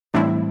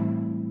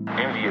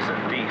Envy is a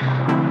thief.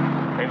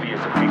 Envy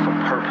is a thief of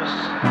purpose.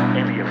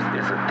 Envy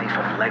is a thief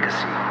of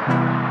legacy.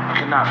 You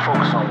cannot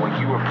focus on what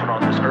you were put on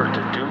this earth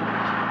to do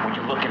when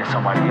you're looking at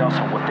somebody else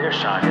and what their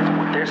shine is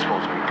and what they're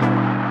supposed to be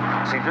doing.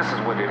 See, this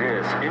is what it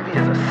is. Envy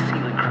is a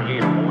ceiling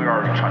creator when we're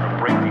already trying to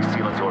break these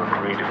ceilings that were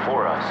created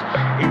for us.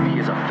 Envy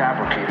is a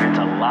fabricator. It's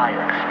a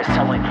liar. It's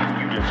telling you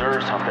you deserve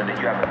something that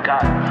you haven't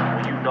gotten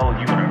when you know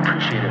you're going to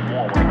appreciate it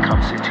more when it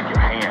comes into your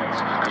hands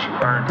because you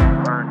earned it.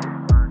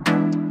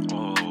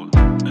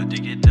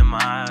 Addicted to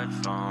my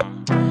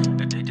phone.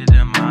 Addicted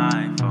to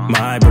my phone.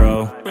 My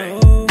bro,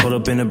 pulled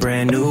up in a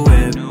brand new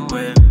whip.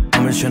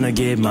 I'm just tryna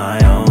get my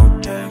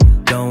own.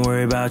 Don't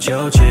worry about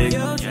your chick,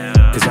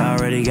 cause I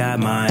already got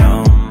my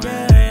own.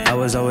 I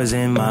was always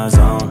in my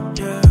zone.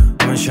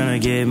 I'm just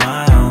tryna get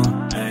my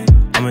own.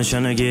 I'm just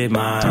tryna get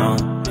my own.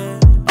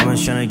 I'm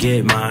just tryna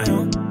get my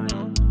own.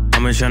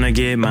 I'm just tryna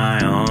get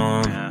my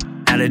own.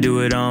 Had to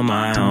do it on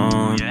my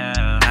own.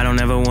 I don't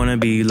ever wanna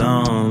be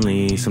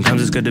lonely.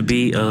 Sometimes it's good to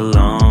be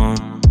alone.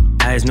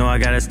 I just know I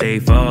gotta stay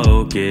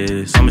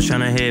focused. I'm just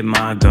tryna hit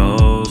my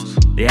goals.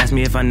 They ask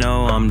me if I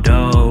know I'm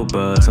dope,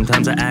 but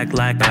sometimes I act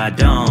like I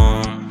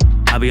don't.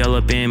 I be all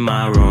up in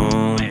my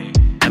room.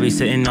 I be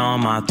sitting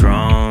on my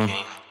throne.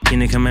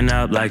 Keenan coming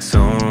up like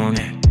soon.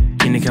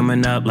 Keenan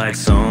coming up like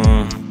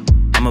soon.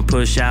 I'ma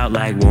push out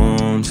like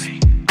wombs.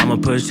 I'ma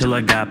push till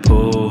I got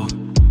pulled.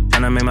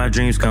 Tryna make my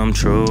dreams come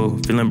true.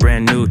 Feeling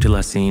brand new till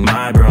I seen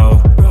my bro.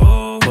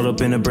 Pulled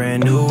up in a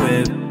brand new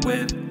whip.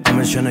 I'm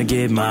just tryna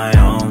get my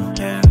own.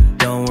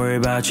 Don't worry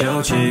about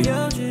your chick,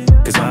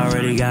 cause I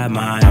already got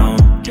my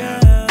own.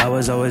 I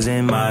was always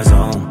in my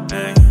zone.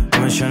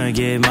 I'm just tryna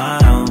get my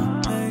own.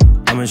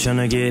 I'm just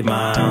tryna get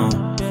my own.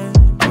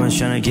 I'm just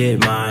tryna get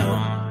my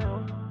own.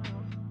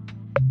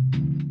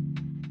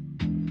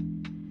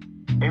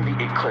 Envy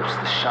eclipses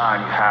the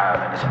shine you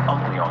have and it's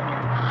ugly on you.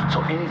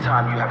 So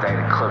anytime you have that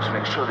eclipse,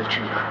 make sure that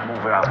you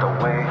move it out the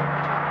way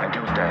and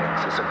do things.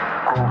 It's a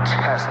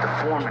grotesque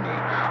deformity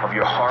of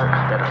your heart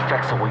that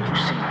affects the way you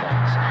see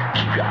things.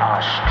 Keep your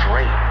eyes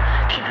straight.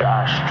 Keep your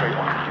eyes straight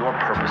on your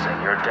purpose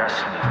and your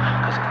destiny,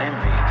 because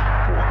envy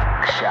will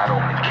shadow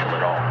and kill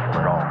it all.